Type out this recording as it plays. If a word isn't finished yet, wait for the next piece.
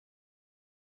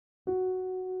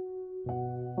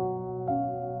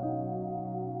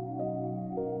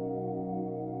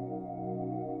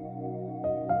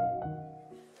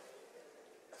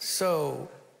So,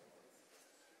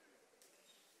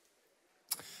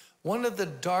 one of the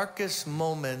darkest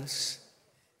moments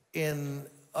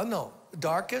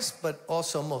darkest, but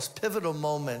also most pivotal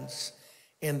moments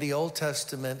in the Old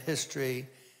Testament history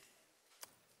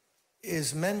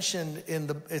is mentioned in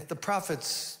the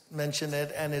prophets mention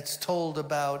it, and it's told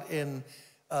about in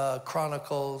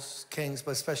Chronicles, Kings,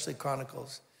 but especially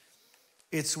Chronicles.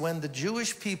 It's when the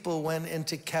Jewish people went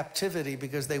into captivity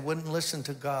because they wouldn't listen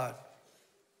to God.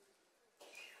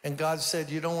 And God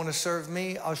said, you don't want to serve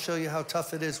me? I'll show you how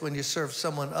tough it is when you serve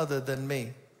someone other than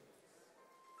me.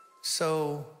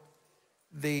 So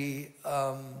they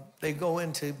go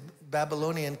into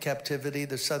Babylonian captivity,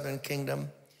 the southern kingdom,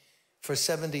 for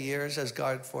 70 years, as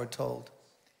God foretold.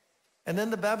 And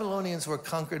then the Babylonians were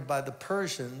conquered by the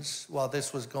Persians while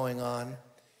this was going on.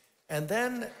 And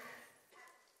then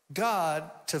God,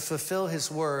 to fulfill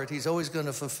his word, he's always going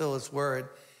to fulfill his word,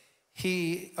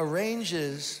 he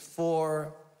arranges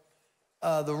for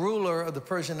the ruler of the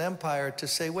Persian Empire to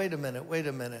say, wait a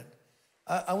minute.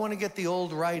 I want to get the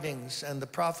old writings and the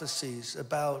prophecies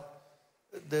about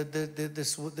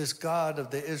this God of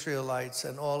the Israelites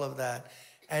and all of that.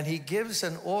 And he gives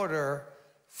an order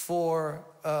for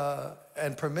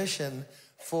and permission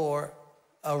for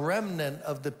a remnant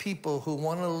of the people who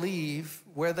want to leave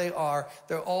where they are.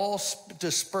 They're all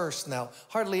dispersed now.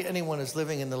 Hardly anyone is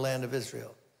living in the land of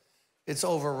Israel. It's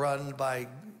overrun by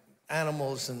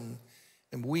animals and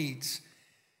weeds.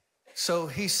 So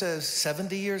he says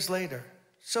 70 years later.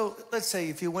 So let's say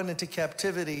if you went into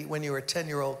captivity when you were a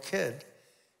 10-year-old kid,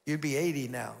 you'd be 80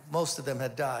 now. Most of them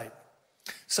had died.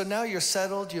 So now you're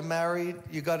settled, you're married,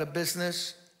 you got a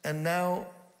business, and now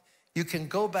you can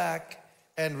go back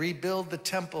and rebuild the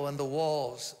temple and the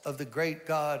walls of the great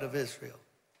God of Israel.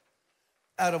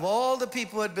 Out of all the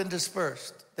people who had been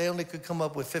dispersed, they only could come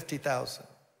up with 50,000.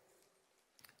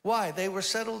 Why? They were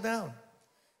settled down.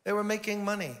 They were making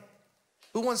money.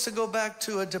 Who wants to go back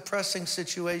to a depressing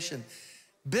situation?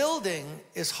 Building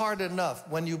is hard enough.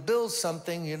 When you build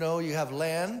something, you know, you have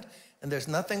land and there's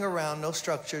nothing around, no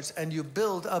structures, and you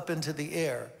build up into the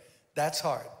air. That's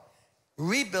hard.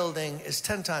 Rebuilding is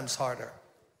 10 times harder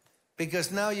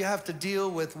because now you have to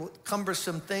deal with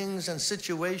cumbersome things and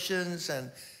situations and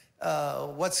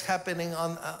what's happening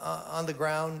on the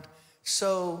ground.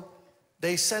 So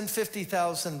they send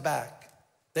 50,000 back.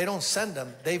 They don't send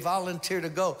them, they volunteer to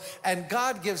go. And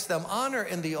God gives them honor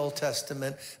in the Old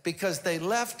Testament because they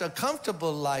left a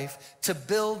comfortable life to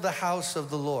build the house of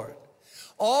the Lord.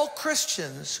 All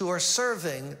Christians who are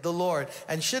serving the Lord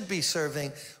and should be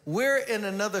serving, we're in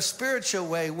another spiritual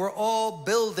way, we're all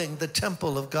building the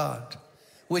temple of God,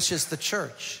 which is the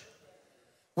church.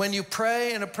 When you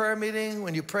pray in a prayer meeting,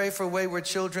 when you pray for wayward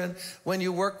children, when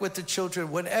you work with the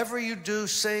children, whatever you do,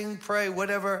 sing, pray,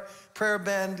 whatever, prayer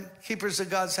band, keepers of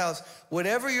God's house,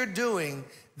 whatever you're doing,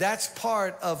 that's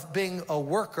part of being a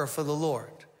worker for the Lord.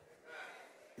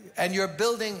 And you're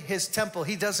building his temple.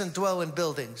 He doesn't dwell in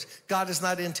buildings. God is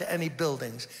not into any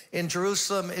buildings. In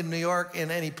Jerusalem, in New York, in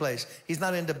any place. He's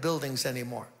not into buildings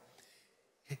anymore.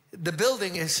 The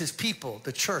building is his people,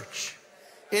 the church.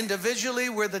 Individually,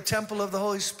 we're the temple of the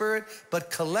Holy Spirit,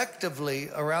 but collectively,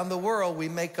 around the world, we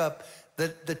make up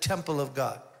the temple of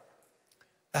God,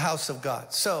 the house of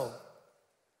God. So,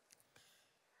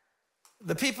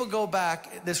 the people go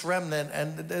back, this remnant,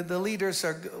 and the leaders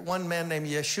are one man named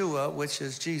Yeshua, which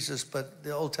is Jesus, but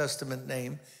the Old Testament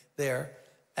name there,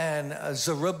 and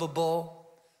Zerubbabel,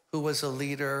 who was a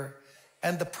leader,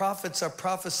 and the prophets are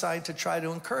prophesying to try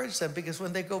to encourage them because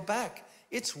when they go back,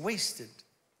 it's wasted.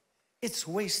 It's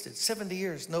wasted. 70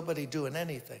 years, nobody doing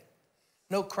anything.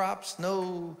 No crops,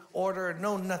 no order,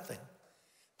 no nothing.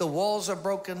 The walls are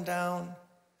broken down.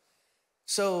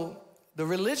 So the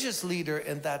religious leader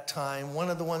in that time,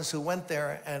 one of the ones who went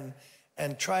there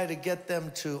and tried to get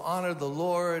them to honor the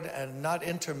Lord and not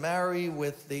intermarry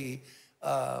with the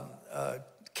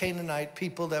Canaanite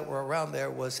people that were around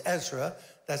there was Ezra.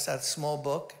 That's that small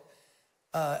book,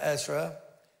 Ezra.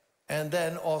 And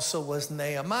then also was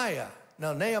Nehemiah.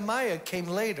 Now, Nehemiah came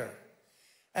later.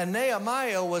 And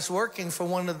Nehemiah was working for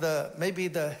one of maybe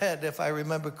the head, if I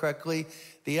remember correctly,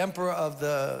 the emperor of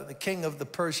the king of the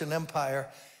Persian Empire.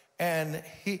 And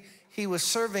he was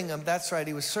serving them, that's right,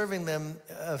 he was serving them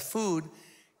food.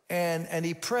 And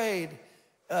he prayed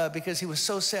because he was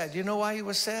so sad. You know why he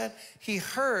was sad? He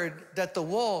heard that the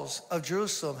walls of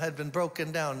Jerusalem had been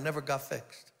broken down, never got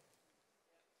fixed.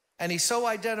 And he's so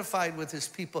identified with his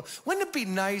people. Wouldn't it be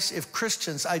nice if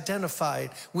Christians identified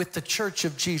with the church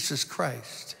of Jesus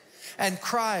Christ and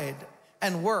cried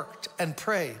and worked and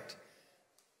prayed?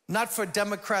 Not for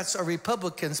Democrats or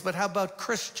Republicans, but how about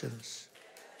Christians?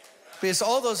 Because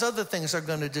all those other things are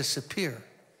going to disappear.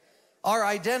 Our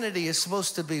identity is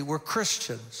supposed to be, we're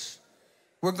Christians.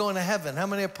 We're going to heaven. How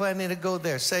many are planning to go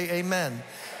there? Say amen.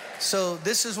 So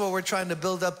this is what we're trying to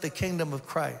build up, the kingdom of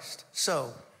Christ.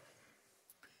 So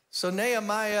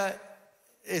Nehemiah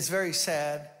is very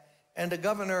sad. And the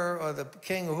governor or the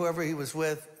king or whoever he was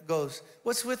with goes,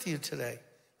 what's with you today?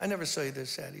 I never saw you this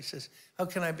sad. He says, how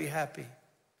can I be happy?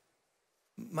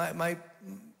 The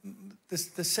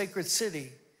sacred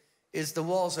city is, the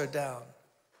walls are down.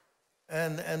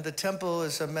 And the temple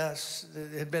is a mess.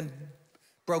 It had been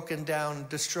broken down,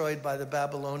 destroyed by the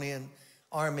Babylonian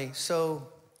army. So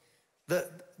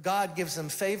God gives them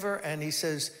favor and he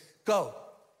says, go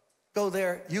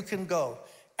there, you can go.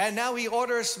 And now he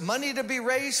orders money to be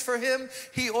raised for him.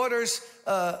 He orders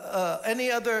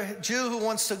any other Jew who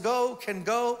wants to go can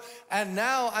go. And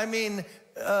now,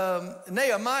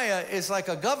 Nehemiah is like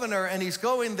a governor, and he's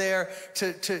going there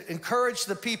to encourage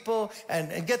the people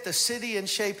and get the city in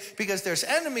shape, because there's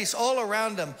enemies all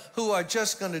around him who are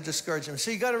just going to discourage him. So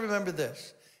you got to remember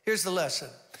this. Here's the lesson.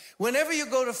 Whenever you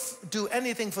go to do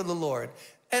anything for the Lord,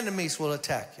 enemies will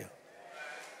attack you.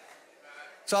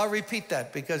 So I'll repeat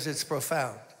that because it's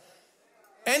profound.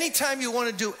 Anytime you want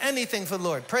to do anything for the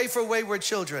Lord, pray for wayward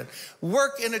children,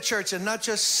 work in a church and not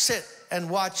just sit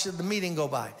and watch the meeting go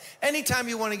by. Anytime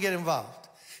you want to get involved,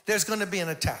 there's going to be an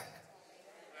attack.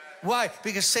 Why?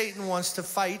 Because Satan wants to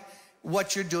fight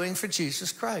what you're doing for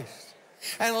Jesus Christ.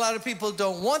 And a lot of people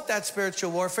don't want that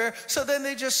spiritual warfare, so then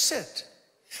they just sit.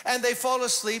 And they fall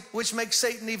asleep, which makes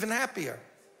Satan even happier.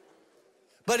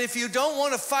 But if you don't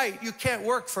want to fight, you can't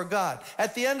work for God.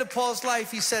 At the end of Paul's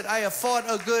life, he said, I have fought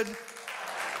a good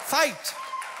fight,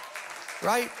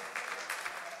 right?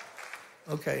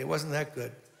 Okay, it wasn't that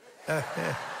good.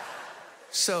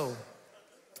 So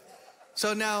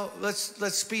now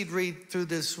let's speed read through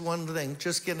this one thing.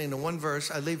 Just getting to one verse.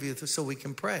 I leave you so we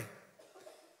can pray.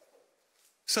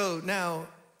 So now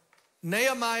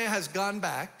Nehemiah has gone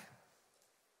back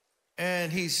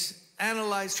and he's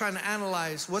trying to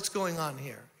analyze what's going on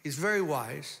here. He's very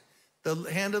wise. The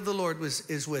hand of the Lord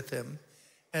is with him.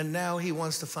 And now he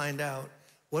wants to find out,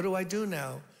 what do I do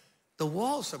now? The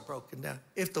walls are broken down.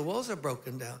 If the walls are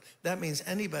broken down, that means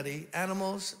anybody,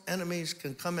 animals, enemies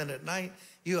can come in at night.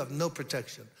 You have no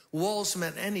protection. Walls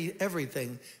meant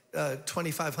everything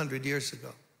 2,500 years ago.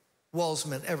 Walls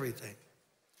meant everything.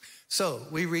 So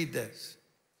we read this.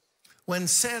 When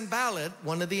Cymbala,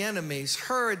 one of the enemies,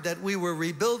 heard that we were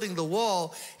rebuilding the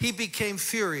wall, he became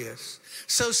furious.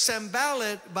 So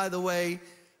Cymbala, by the way,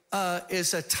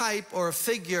 is a type or a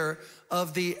figure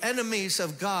of the enemies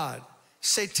of God,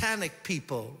 satanic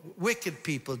people, wicked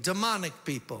people, demonic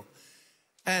people.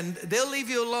 And they'll leave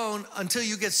you alone until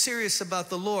you get serious about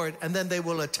the Lord, and then they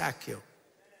will attack you.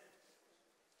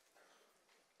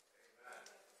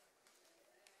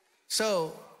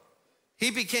 So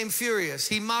he became furious.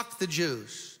 He mocked the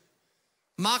Jews.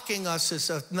 Mocking us is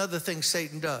another thing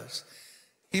Satan does.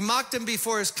 He mocked them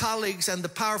before his colleagues and the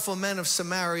powerful men of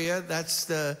Samaria. That's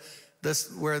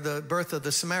where the birth of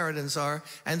the Samaritans are,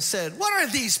 and said, what are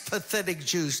these pathetic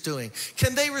Jews doing?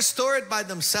 Can they restore it by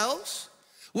themselves?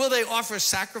 Will they offer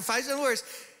sacrifice? In other words,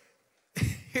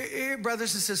 here,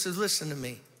 brothers and sisters, listen to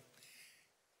me.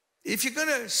 If you're going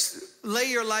to lay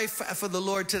your life for the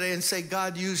Lord today and say,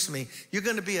 God, use me, you're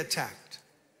going to be attacked.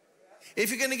 If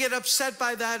you're going to get upset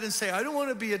by that and say, I don't want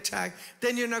to be attacked,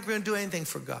 then you're not going to do anything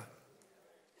for God.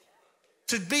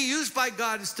 To be used by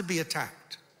God is to be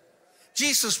attacked.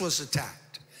 Jesus was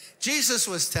attacked. Jesus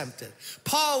was tempted.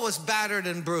 Paul was battered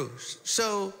and bruised.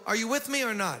 So are you with me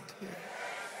or not?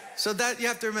 So that you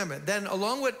have to remember. Then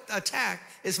along with attack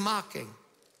is mocking.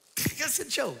 That's a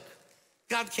joke.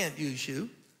 God can't use you.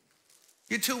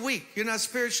 You're too weak. You're not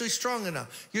spiritually strong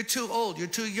enough. You're too old. You're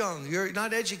too young. You're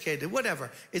not educated. Whatever.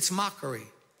 It's mockery.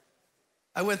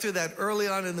 I went through that early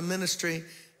on in the ministry.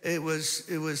 It was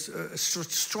a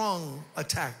strong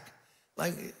attack.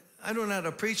 Like, I don't know how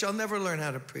to preach. I'll never learn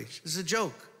how to preach. It's a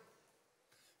joke.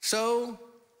 So,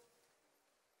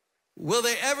 will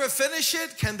they ever finish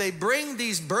it? Can they bring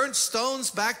these burnt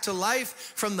stones back to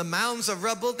life from the mounds of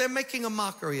rubble? They're making a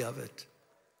mockery of it.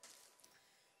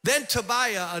 Then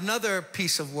Tobiah, another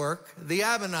piece of work, the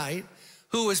Ammonite,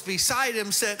 who was beside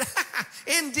him, said,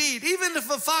 indeed, even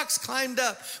if a fox climbed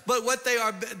up what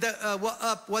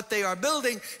they are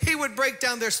building, he would break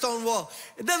down their stone wall.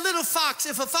 The little fox,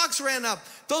 if a fox ran up,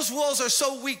 those walls are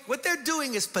so weak. What they're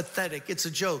doing is pathetic. It's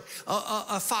a joke.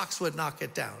 A fox would knock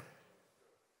it down.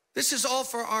 This is all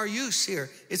for our use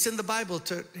here. It's in the Bible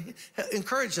to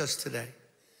encourage us today.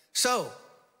 So,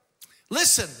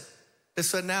 listen. This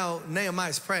is what now Nehemiah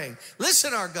is praying.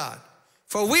 Listen, our God,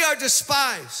 for we are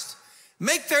despised.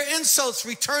 Make their insults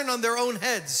return on their own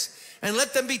heads, and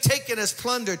let them be taken as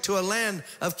plunder to a land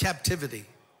of captivity.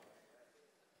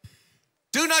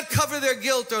 Do not cover their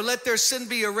guilt or let their sin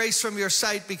be erased from your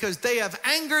sight, because they have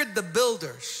angered the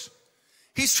builders.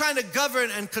 He's trying to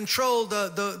govern and control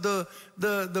the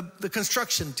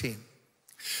construction team.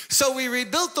 So we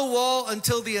rebuilt the wall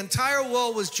until the entire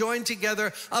wall was joined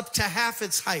together up to half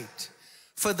its height.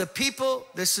 For the people,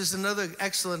 this is another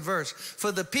excellent verse,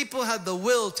 for the people had the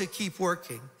will to keep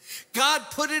working. God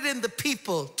put it in the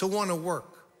people to want to work.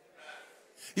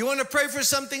 You want to pray for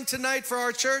something tonight for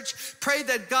our church? Pray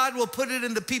that God will put it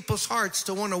in the people's hearts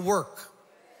to want to work.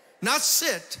 Not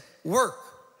sit, work.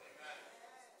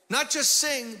 Not just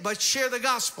sing, but share the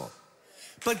gospel.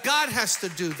 But God has to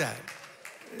do that.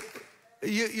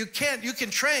 You can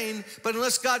train, but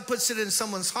unless God puts it in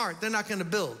someone's heart, they're not going to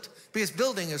build. Because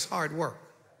building is hard work.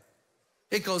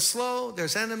 It goes slow,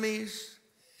 there's enemies.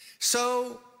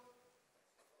 So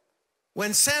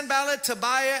when Cymbala,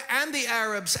 Tobiah, and the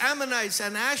Arabs, Ammonites,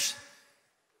 and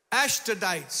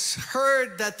Ashdodites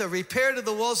heard that the repair to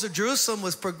the walls of Jerusalem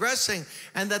was progressing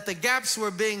and that the gaps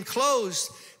were being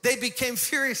closed, they became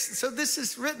furious. So this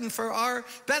is written for our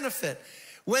benefit.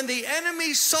 When the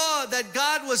enemy saw that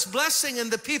God was blessing and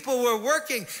the people were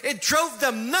working, it drove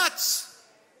them nuts.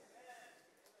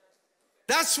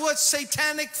 That's what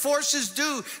satanic forces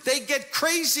do. They get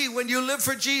crazy when you live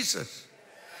for Jesus.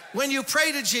 When you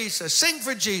pray to Jesus, sing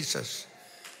for Jesus,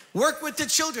 work with the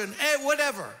children,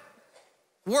 whatever,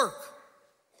 work.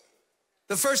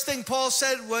 The first thing Paul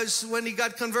said was when he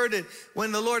got converted,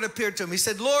 when the Lord appeared to him, he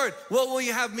said, Lord, what will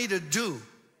you have me to do?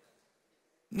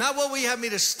 Not what will you have me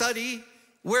to study,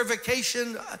 wear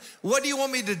vacation. What do you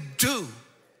want me to do?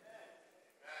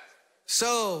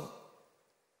 So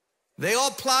they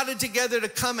all plotted together to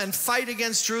come and fight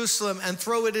against Jerusalem and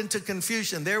throw it into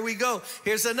confusion. There we go.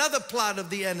 Here's another plot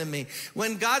of the enemy.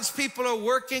 When God's people are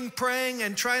working, praying,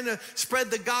 and trying to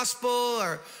spread the gospel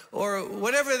or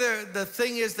whatever the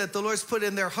thing is that the Lord's put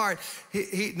in their heart,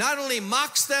 he not only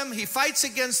mocks them, he fights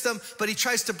against them, but he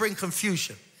tries to bring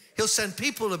confusion. He'll send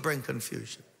people to bring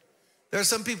confusion. There are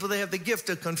some people, they have the gift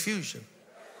of confusion.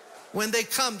 When they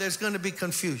come, there's going to be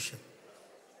confusion.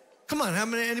 Come on,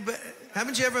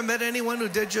 haven't you ever met anyone who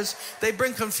they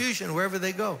bring confusion wherever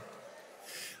they go?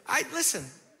 Listen,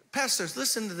 pastors,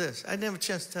 listen to this. I didn't have a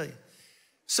chance to tell you.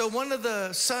 So one of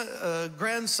the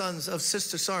grandsons of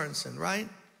Sister Sorensen, right?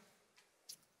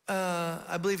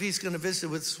 I believe he's going to visit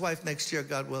with his wife next year,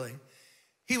 God willing.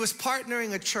 He was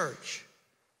partnering a church.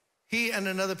 He and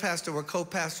another pastor were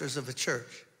co-pastors of a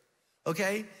church,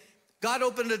 okay? God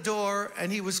opened a door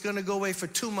and he was going to go away for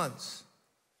 2 months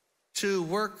to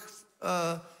work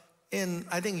in,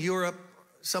 I think, Europe,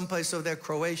 someplace over there,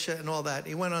 Croatia and all that.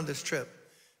 He went on this trip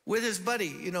with his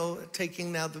buddy,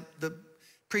 taking now the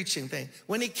preaching thing.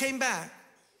 When he came back,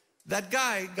 that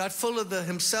guy got full of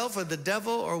himself or the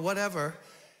devil or whatever,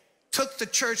 took the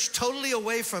church totally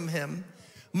away from him,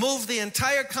 moved the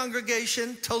entire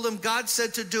congregation, told them God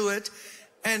said to do it,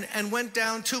 and went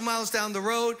down 2 miles down the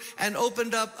road and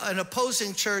opened up an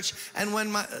opposing church. And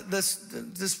when this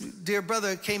dear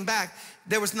brother came back,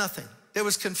 there was nothing. There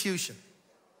was confusion.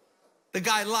 The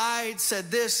guy lied,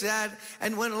 said this, that.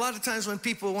 And a lot of times when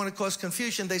people want to cause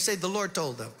confusion, they say the Lord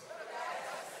told them.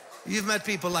 You've met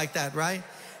people like that, right?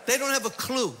 They don't have a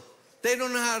clue. They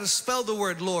don't know how to spell the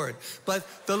word Lord. But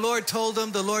the Lord told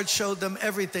them, the Lord showed them,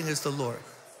 everything is the Lord.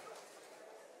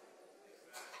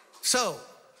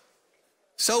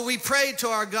 So we prayed to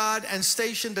our God and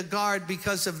stationed a guard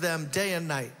because of them day and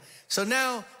night. So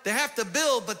now they have to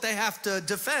build, but they have to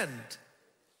defend.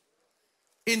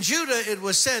 In Judah, it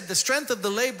was said, the strength of the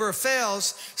laborer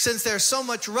fails since there's so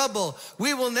much rubble.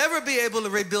 We will never be able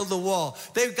to rebuild the wall.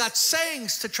 They've got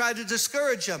sayings to try to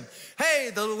discourage them.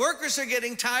 Hey, the workers are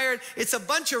getting tired. It's a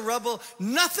bunch of rubble.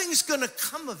 Nothing's going to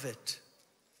come of it.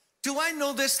 Do I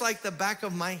know this like the back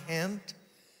of my hand?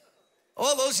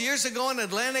 All those years ago on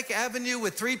Atlantic Avenue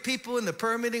with 3 people in the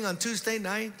prayer meeting on Tuesday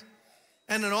night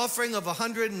and an offering of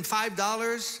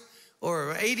 $105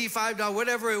 or $85,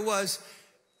 whatever it was,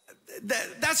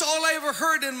 that's all I ever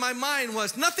heard in my mind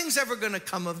was, nothing's ever going to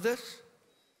come of this.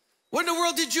 What in the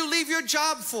world did you leave your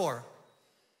job for?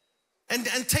 And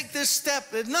take this step.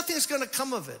 Nothing's going to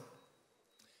come of it.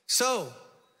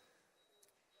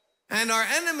 And our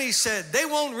enemy said, they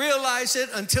won't realize it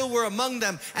until we're among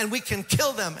them and we can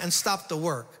kill them and stop the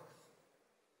work.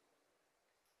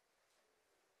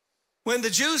 When the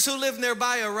Jews who lived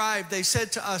nearby arrived, they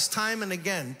said to us time and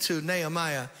again, to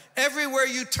Nehemiah, everywhere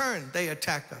you turn, they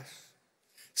attack us.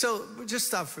 So just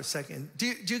stop for a second. Do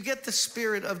you get the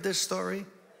spirit of this story?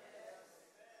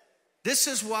 This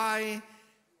is why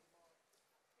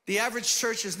The average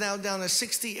church is now down to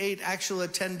 68 actual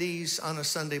attendees on a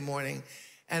Sunday morning.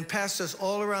 And pastors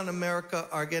all around America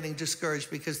are getting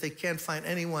discouraged because they can't find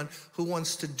anyone who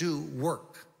wants to do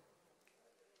work.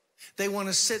 They want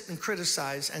to sit and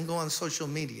criticize and go on social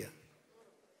media.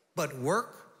 But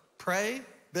work, pray,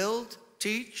 build,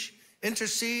 teach,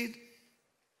 intercede,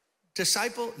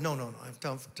 disciple, no, I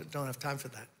don't have time for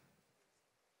that.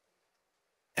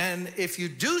 And if you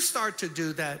do start to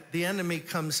do that, the enemy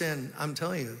comes in. I'm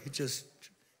telling you,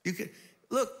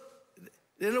 look,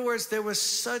 in other words,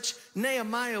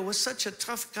 Nehemiah was such a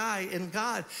tough guy in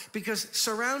God because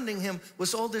surrounding him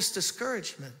was all this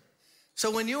discouragement.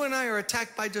 So when you and I are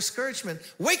attacked by discouragement,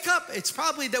 wake up. It's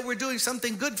probably that we're doing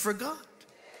something good for God.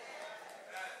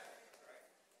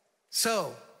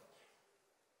 So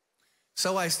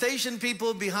I stationed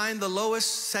people behind the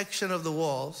lowest sections of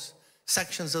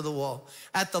the wall,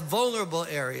 at the vulnerable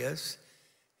areas.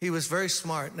 He was very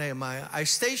smart, Nehemiah. I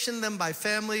stationed them by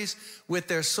families with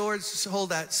their swords,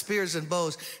 hold out spears and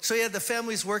bows. So he had the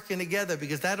families working together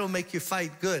because that'll make you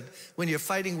fight good when you're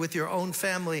fighting with your own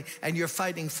family and you're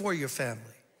fighting for your family.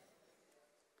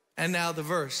 And now the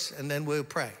verse, and then we'll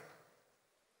pray.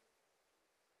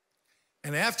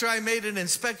 And after I made an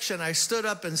inspection, I stood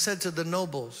up and said to the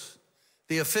nobles,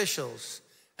 the officials,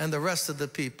 and the rest of the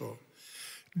people,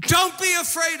 don't be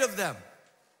afraid of them.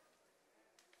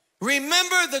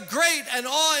 Remember the great and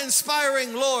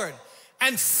awe-inspiring Lord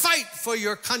and fight for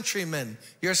your countrymen,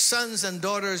 your sons and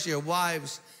daughters, your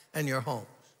wives, and your homes.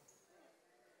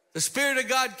 The Spirit of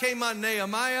God came on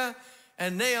Nehemiah,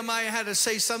 and Nehemiah had to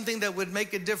say something that would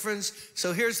make a difference.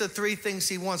 So here's the three things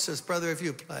he wants us, brother, if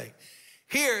you play.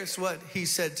 Here's what he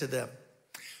said to them.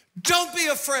 Don't be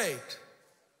afraid.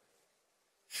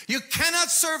 You cannot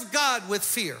serve God with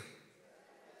fear.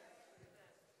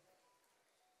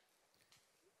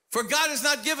 For God has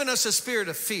not given us a spirit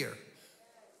of fear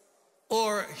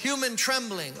or human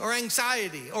trembling or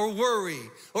anxiety or worry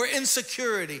or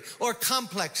insecurity or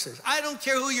complexes. I don't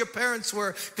care who your parents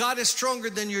were. God is stronger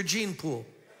than your gene pool.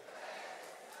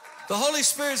 The Holy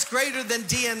Spirit is greater than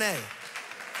DNA.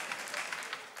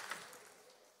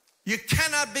 You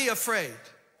cannot be afraid.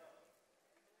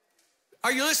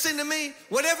 Are you listening to me?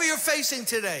 Whatever you're facing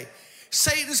today,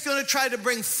 Satan's going to try to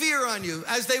bring fear on you.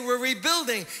 As they were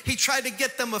rebuilding, he tried to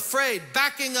get them afraid,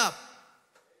 backing up,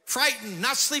 frightened,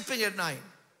 not sleeping at night.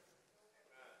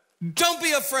 Don't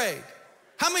be afraid.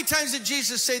 How many times did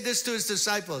Jesus say this to his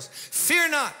disciples?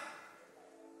 Fear not,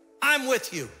 I'm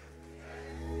with you.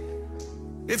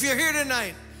 If you're here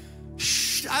tonight,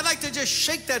 I'd like to just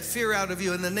shake that fear out of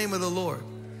you in the name of the Lord.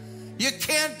 You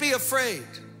can't be afraid.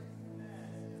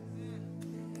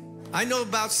 I know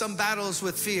about some battles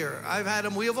with fear. I've had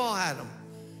them. We've all had them.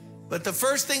 But the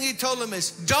first thing he told them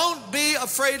is, don't be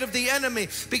afraid of the enemy,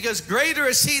 because greater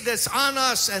is he that's on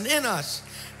us and in us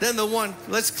than the one,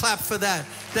 let's clap for that,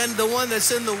 than the one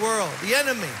that's in the world, the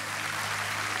enemy.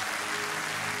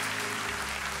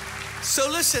 So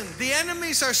listen, the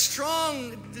enemies are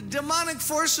strong. The demonic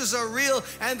forces are real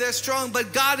and they're strong,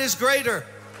 but God is greater.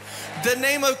 The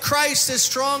name of Christ is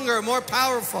stronger, more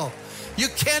powerful. You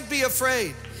can't be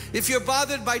afraid. If you're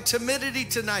bothered by timidity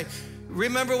tonight,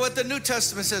 remember what the New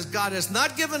Testament says. God has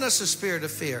not given us a spirit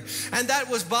of fear. And that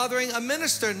was bothering a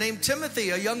minister named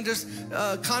Timothy, a young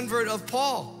convert of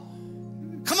Paul.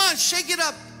 Come on, shake it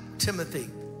up, Timothy.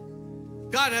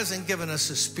 God hasn't given us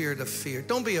a spirit of fear.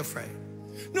 Don't be afraid.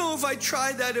 No, if I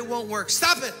try that, it won't work.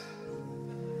 Stop it.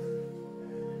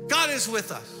 God is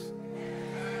with us.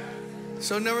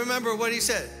 So now remember what he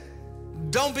said.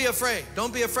 Don't be afraid.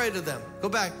 Don't be afraid of them. Go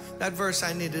back. That verse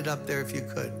I needed up there if you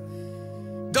could.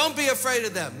 Don't be afraid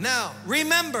of them. Now,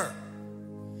 remember.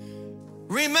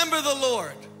 Remember the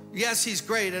Lord. Yes, he's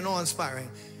great and awe-inspiring.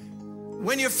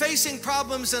 When you're facing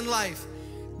problems in life,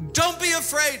 don't be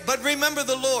afraid, but remember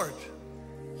the Lord.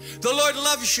 The Lord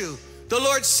loves you. The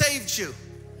Lord saved you.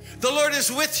 The Lord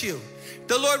is with you.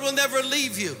 The Lord will never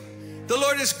leave you. The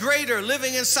Lord is greater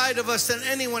living inside of us than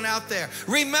anyone out there.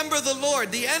 Remember the Lord.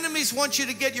 The enemies want you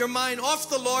to get your mind off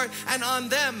the Lord and on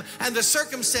them and the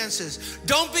circumstances.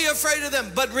 Don't be afraid of them,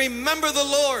 but remember the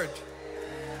Lord.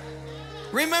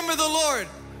 Remember the Lord.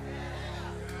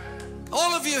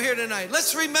 All of you here tonight,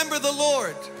 let's remember the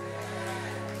Lord.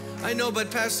 I know, but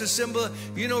Pastor Cymbala,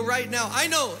 you know, right now, I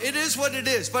know it is what it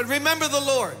is, but remember the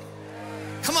Lord.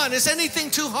 Come on, is anything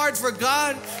too hard for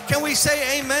God? Can we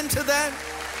say amen to that?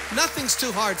 Nothing's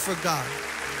too hard for God.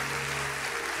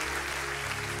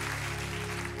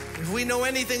 If we know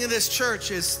anything in this church,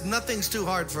 is nothing's too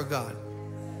hard for God.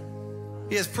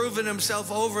 He has proven himself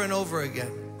over and over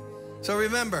again. So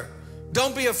remember,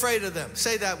 don't be afraid of them.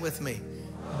 Say that with me.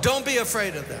 Don't be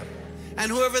afraid of them.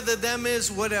 And whoever the them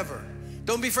is, whatever.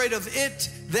 Don't be afraid of it,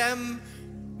 them,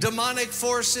 demonic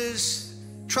forces,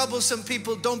 troublesome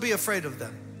people. Don't be afraid of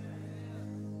them.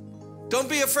 Don't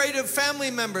be afraid of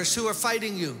family members who are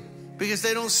fighting you because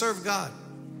they don't serve God.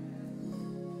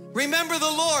 Remember the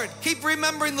Lord. Keep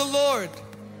remembering the Lord.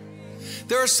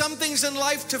 There are some things in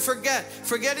life to forget,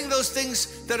 forgetting those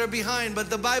things that are behind,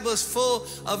 but the Bible is full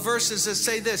of verses that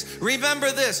say this.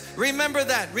 Remember this, remember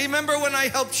that. Remember when I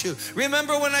helped you.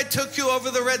 Remember when I took you over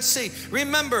the Red Sea.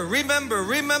 Remember, remember,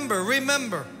 remember,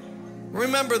 remember.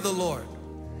 Remember the Lord.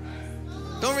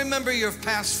 Don't remember your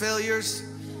past failures.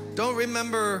 Don't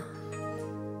remember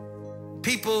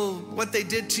people, what they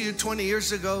did to you 20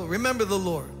 years ago. Remember the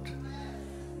Lord.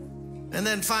 And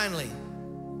then finally,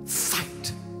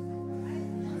 fight.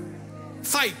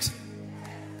 Fight.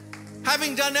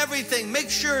 Having done everything, make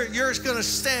sure you're going to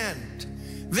stand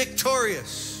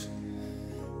victorious.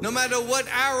 No matter what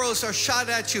arrows are shot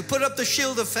at you, put up the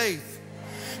shield of faith.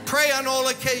 Pray on all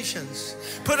occasions.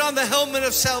 Put on the helmet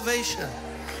of salvation.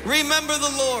 Remember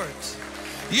the Lord.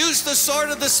 Use the sword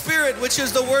of the Spirit, which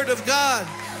is the word of God.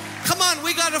 Come on,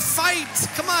 we got to fight.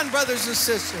 Come on, brothers and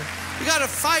sisters. We got to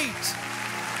fight.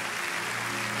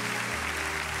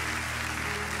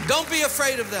 Don't be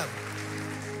afraid of them.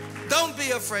 Don't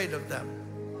be afraid of them.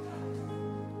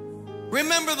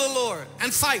 Remember the Lord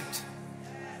and fight.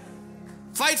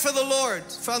 Fight for the Lord,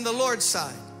 from the Lord's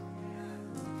side.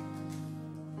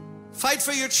 Fight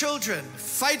for your children.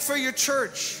 Fight for your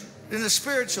church in a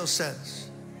spiritual sense.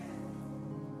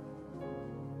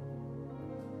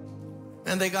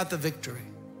 And they got the victory.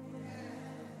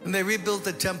 And they rebuilt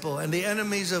the temple, and the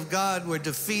enemies of God were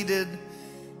defeated,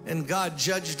 and God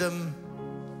judged them.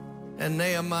 And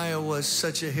Nehemiah was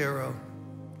such a hero.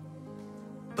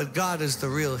 But God is the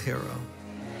real hero.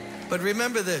 But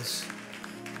remember this,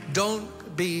 don't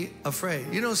be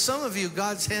afraid. You know, some of you,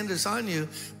 God's hand is on you,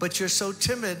 but you're so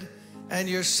timid and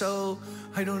you're so,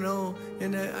 I don't know,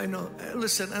 and I know,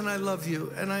 listen, and I love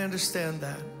you, and I understand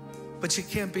that. But you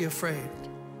can't be afraid.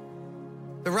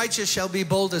 The righteous shall be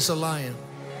bold as a lion.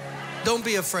 Don't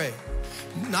be afraid.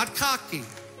 Not cocky,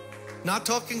 not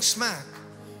talking smack,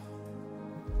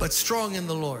 but strong in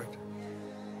the Lord.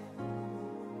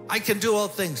 I can do all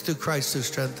things through Christ who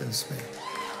strengthens me.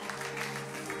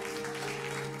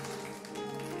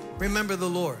 Remember the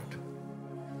Lord.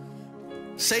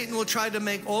 Satan will try to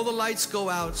make all the lights go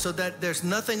out so that there's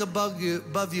nothing above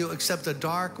you except a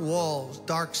dark wall,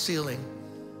 dark ceiling.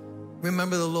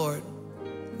 Remember the Lord.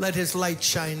 Let his light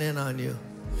shine in on you.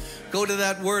 Go to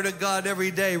that word of God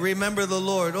every day. Remember the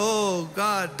Lord. Oh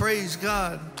God, praise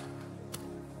God.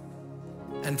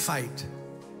 And fight.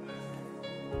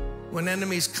 When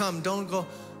enemies come, don't go,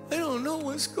 I don't know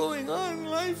what's going on.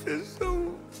 Life is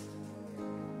so...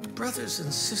 Brothers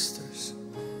and sisters,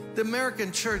 the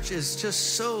American church is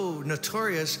just so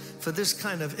notorious for this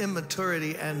kind of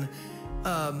immaturity and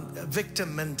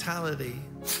victim mentality.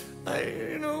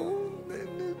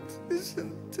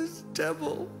 This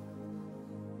devil.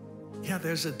 Yeah,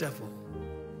 there's a devil.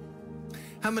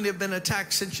 How many have been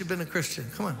attacked since you've been a Christian?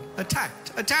 Come on,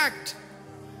 attacked.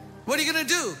 What are you gonna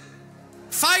do?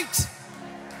 Fight,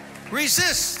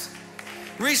 resist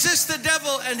the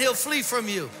devil and he'll flee from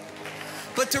you.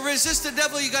 But to resist the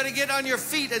devil, you got to get on your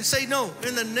feet and say, no,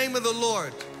 in the name of the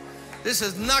Lord. This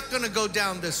is not going to go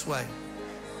down this way.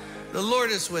 The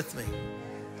Lord is with me.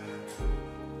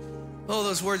 Oh,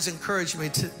 those words encouraged me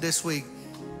this week.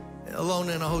 Alone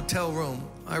in a hotel room,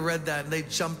 I read that and they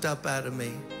jumped up at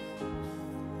me,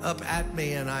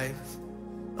 and I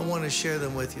want to share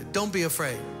them with you. Don't be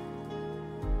afraid.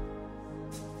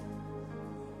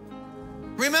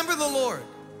 Remember the Lord.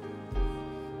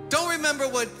 Don't remember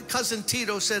what Cousin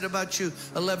Tito said about you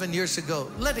 11 years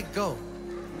ago. Let it go.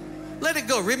 Let it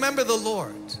go. Remember the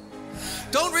Lord.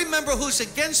 Don't remember who's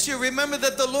against you. Remember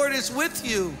that the Lord is with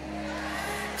you.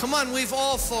 Come on, we've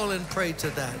all fallen prey to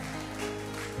that.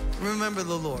 Remember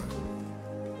the Lord.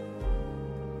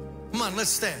 Come on, let's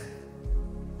stand.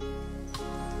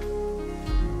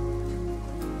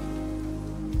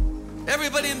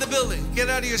 Everybody in the building, get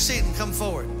out of your seat and come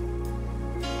forward.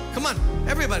 Come on,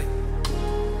 everybody.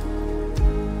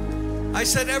 I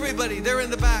said everybody, they're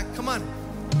in the back. Come on.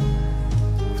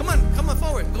 Come on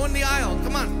forward. Go in the aisle.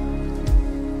 Come on.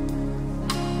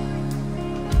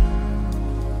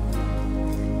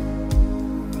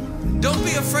 Don't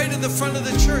be afraid of the front of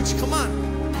the church. Come on.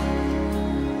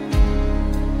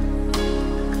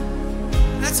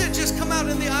 That's it. Just come out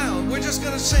in the aisle. We're just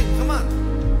going to sing. Come on.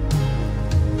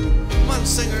 Come on,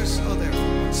 singers. Oh,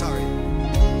 there. Sorry.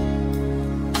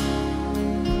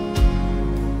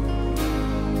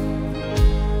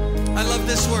 I love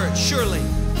this word, surely.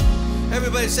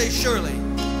 Everybody say surely.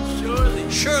 Surely.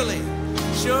 Surely.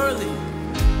 Surely.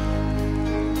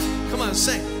 Come on,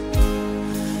 sing.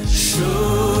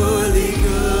 Surely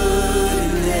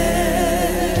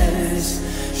goodness,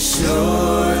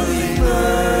 surely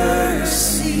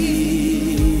mercy,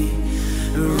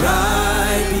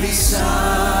 right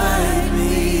beside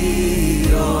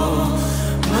me all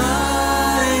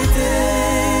my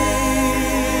days,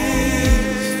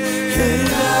 and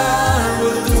I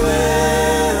will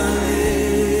dwell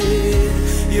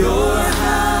in your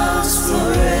house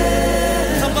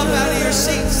forever. Come up out of your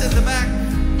seats in the back.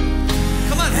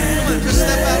 Come on, just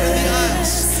step out of the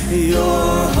aisles.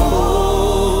 Your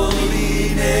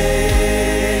holy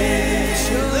name.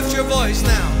 Lift your voice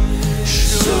now.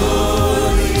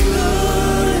 Surely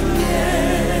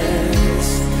goodness,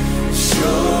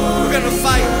 surely We're gonna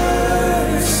fight.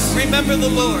 Remember the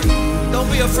Lord. Don't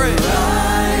be afraid.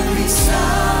 right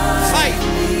beside Fight.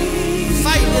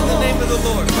 Fight in the name of the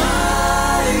Lord.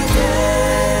 my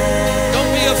day.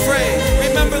 Don't be afraid.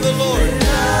 Remember the Lord.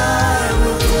 I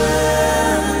will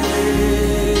dwell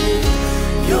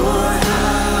in your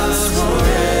house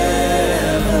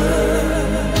forever.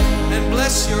 And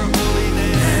bless your holy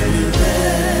name.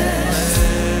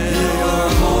 Your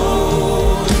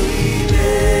holy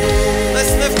name.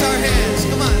 Let's lift our hands.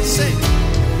 Come on, sing.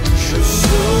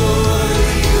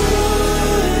 Surely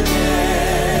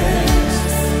goodness,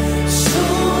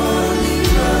 surely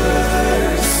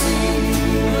mercy,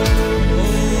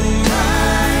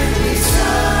 right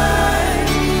beside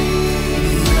me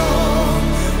all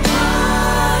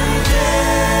my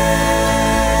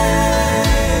days,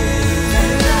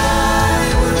 and I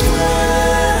will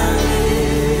dwell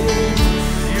in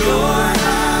your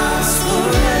house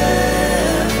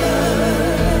forever.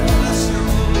 Bless your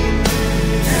holy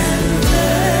name.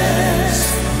 Bless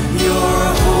your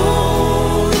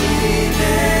holy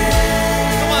name.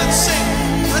 Come on, sing.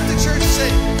 Let the church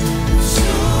sing.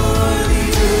 Surely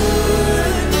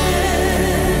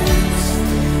goodness,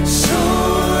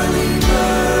 surely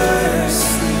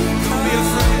mercy, Don't be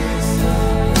afraid.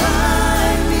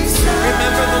 right beside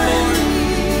Remember the Lord.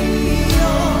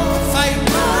 Fight.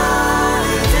 my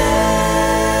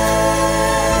days,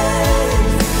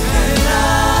 and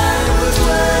I will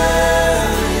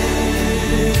dwell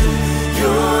in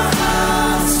your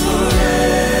house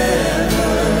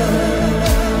forever,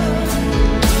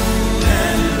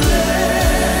 and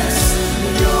bless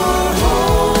your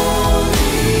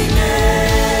holy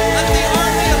name. Let the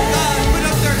army of God put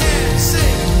up their hands.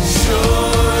 Sing.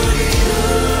 Surely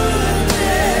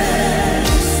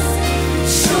goodness,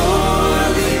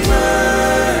 surely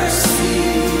mercy,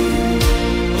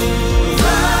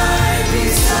 right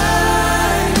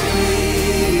beside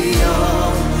me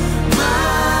all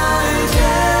my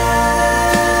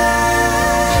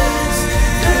days,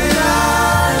 and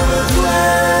I will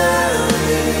dwell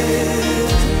in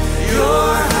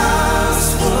your house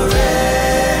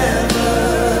forever,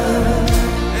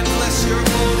 And bless your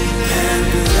holy name.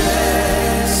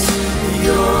 bless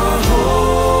your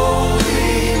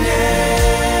holy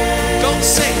name. Don't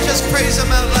sing, just praise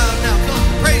him out loud now. Come on,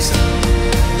 praise him.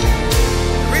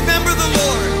 Remember the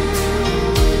Lord.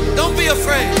 Don't be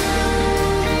afraid.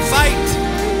 Fight.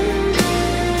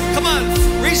 Come on,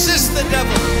 resist the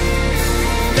devil.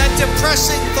 That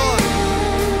depressing thought.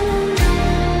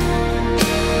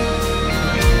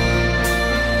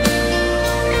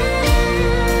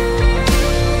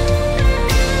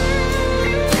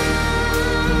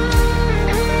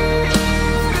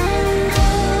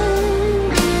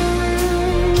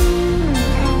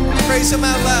 Praise him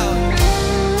out loud.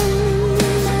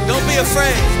 Don't be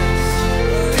afraid.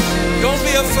 Don't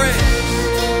be afraid.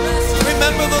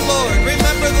 Remember the Lord.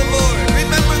 Remember the Lord.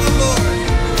 Remember the Lord.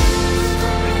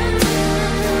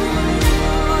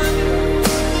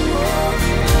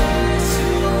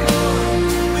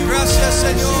 Gracias,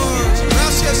 Señor.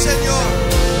 Gracias, Señor.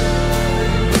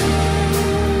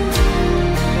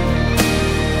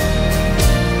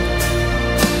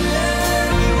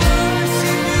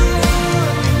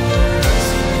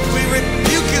 We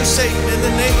rebuke you, Satan, in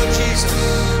the name of Jesus.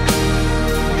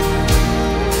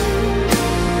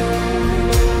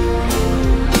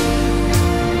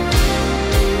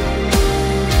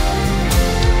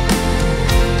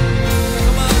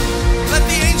 Come on, let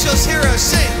the angels hear us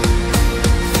sing.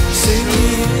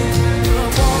 Singing, I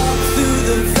walk through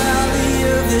the valley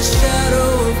of the shadow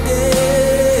of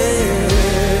death.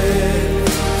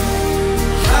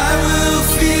 I will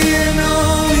fear no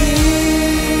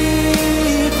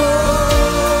evil.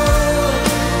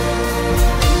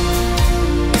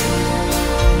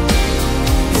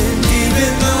 And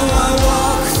even though I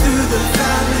walk through the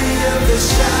valley of the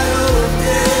shadow of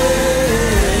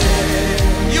death,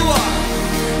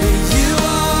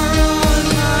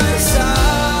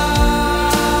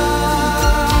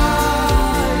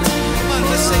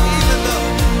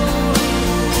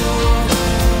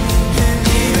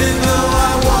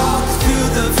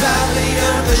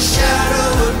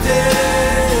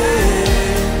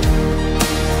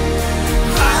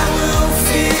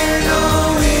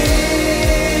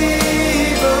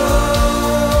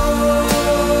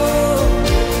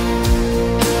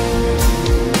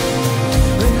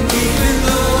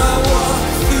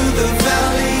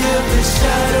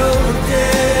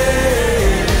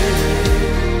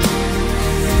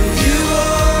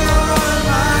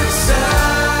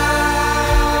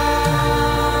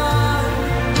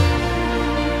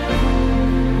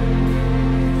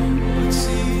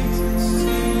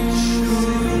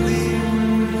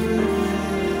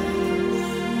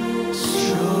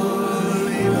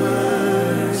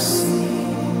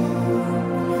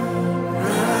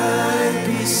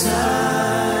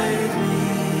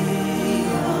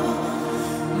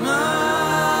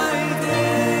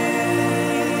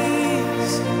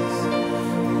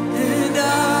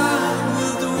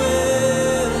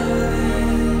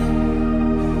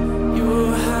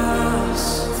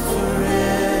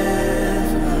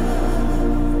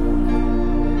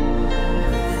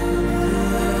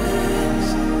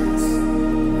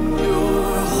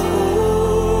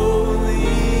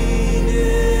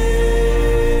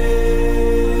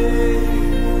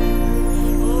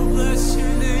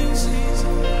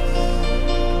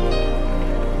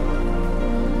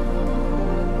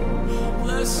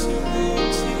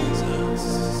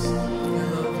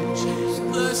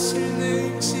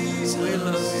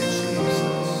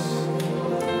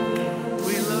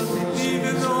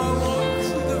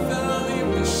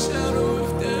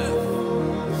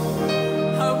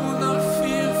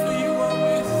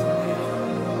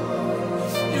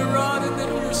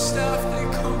 your staff, they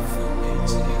comfort me,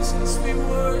 Jesus. We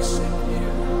worship you.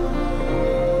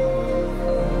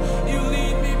 You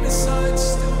lead me beside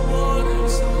still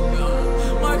waters, oh God.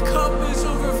 My cup is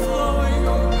overflowing,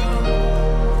 oh God.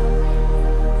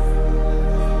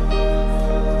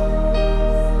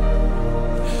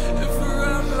 And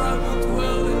forever I will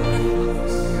dwell in your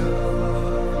house.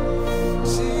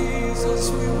 Jesus,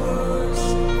 we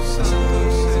worship.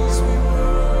 Jesus, we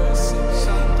worship.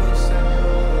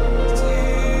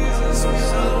 Jesus, we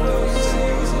love you.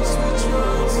 Jesus, we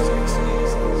trust you.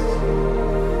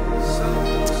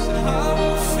 I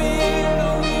will fear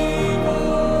no evil.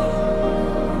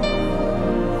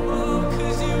 Oh,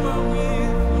 'cause you are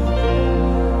with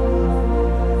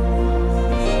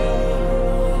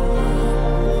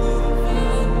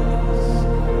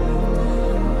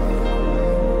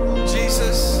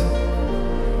Jesus,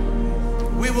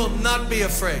 we will not be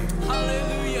afraid. me.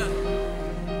 Hallelujah.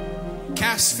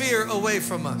 Cast fear away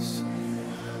from us.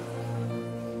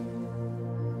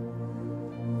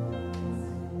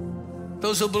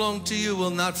 Those who belong to you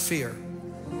will not fear,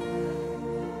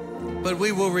 but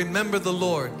we will remember the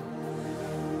Lord,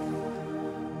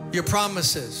 your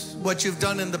promises, what you've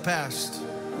done in the past,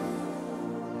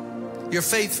 your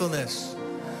faithfulness,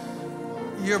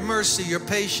 your mercy, your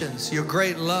patience, your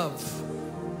great love,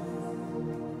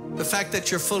 the fact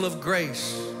that you're full of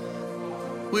grace.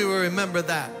 We will remember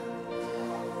that.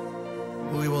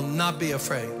 We will not be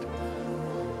afraid.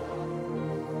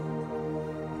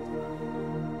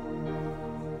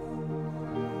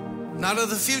 Not of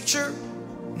the future,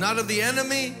 not of the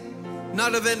enemy,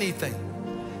 not of anything.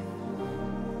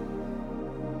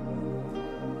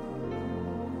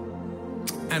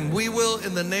 And we will,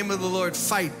 in the name of the Lord,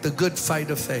 fight the good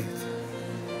fight of faith.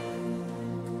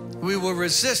 We will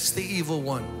resist the evil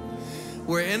one.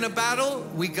 We're in a battle.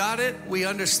 We got it. We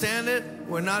understand it.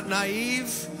 We're not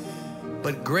naive.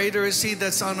 But greater is he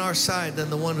that's on our side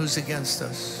than the one who's against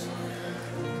us.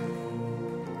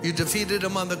 You defeated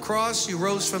him on the cross. You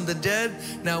rose from the dead.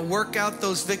 Now work out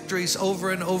those victories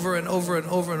over and over and over and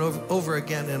over and over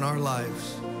again in our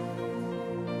lives.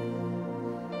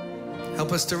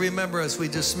 Help us to remember as we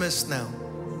dismiss now.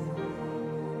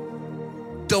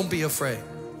 Don't be afraid.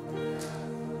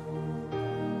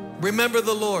 Remember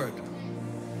the Lord,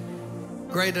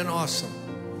 great and awesome.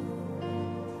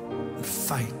 And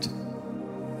fight.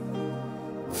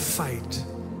 Fight.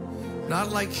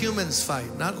 Not like humans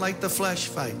fight, not like the flesh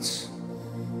fights,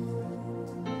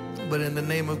 but in the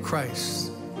name of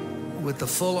Christ, with the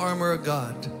full armor of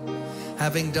God.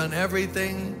 Having done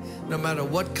everything, no matter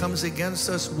what comes against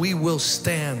us, we will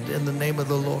stand in the name of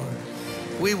the Lord.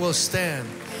 We will stand.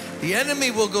 The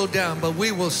enemy will go down, but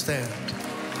we will stand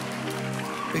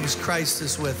because Christ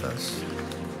is with us.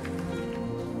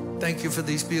 Thank you for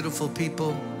these beautiful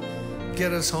people.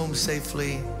 Get us home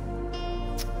safely.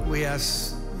 We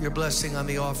ask your blessing on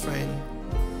the offering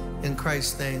in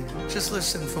Christ's name. Just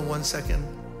listen for 1 second.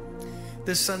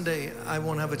 This Sunday, I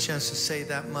won't have a chance to say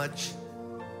that much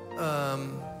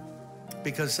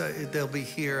because they'll be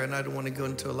here and I don't want to go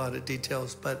into a lot of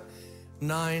details, but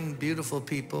 9 beautiful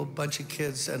people, bunch of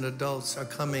kids and adults are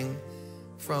coming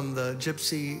from the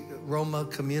Gypsy Roma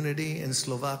community in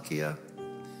Slovakia.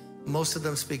 Most of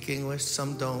them speak English,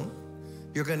 some don't.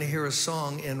 You're going to hear a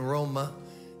song in Roma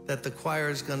that the choir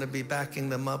is going to be backing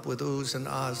them up with oohs and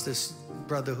ahs. This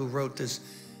brother who wrote this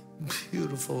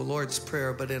beautiful Lord's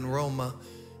Prayer, but in Roma,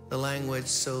 the language,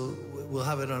 so we'll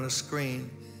have it on a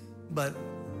screen. But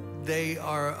they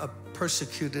are a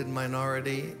persecuted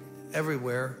minority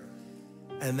everywhere.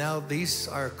 And now these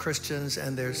are Christians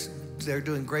and they're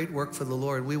doing great work for the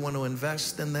Lord. We want to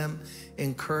invest in them,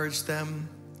 encourage them.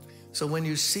 So when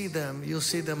you see them, you'll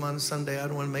see them on Sunday. I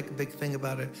don't want to make a big thing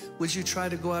about it. Would you try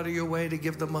to go out of your way to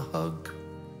give them a hug?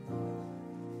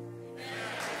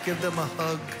 Give them a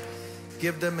hug.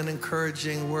 Give them an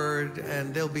encouraging word.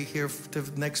 And they'll be here for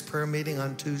the next prayer meeting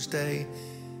on Tuesday.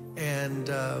 And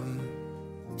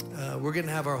we're going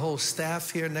to have our whole staff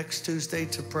here next Tuesday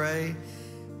to pray.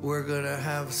 We're going to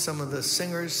have some of the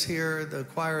singers here, the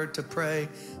choir to pray.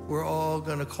 We're all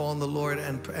going to call on the Lord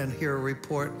and hear a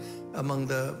report among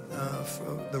the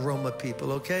Roma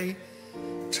people, okay?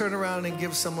 Turn around and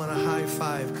give someone a high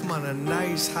five. Come on, a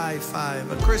nice high five.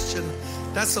 A Christian,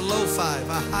 that's a low five,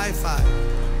 a high five.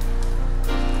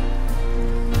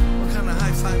 What kind of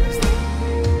high five is that?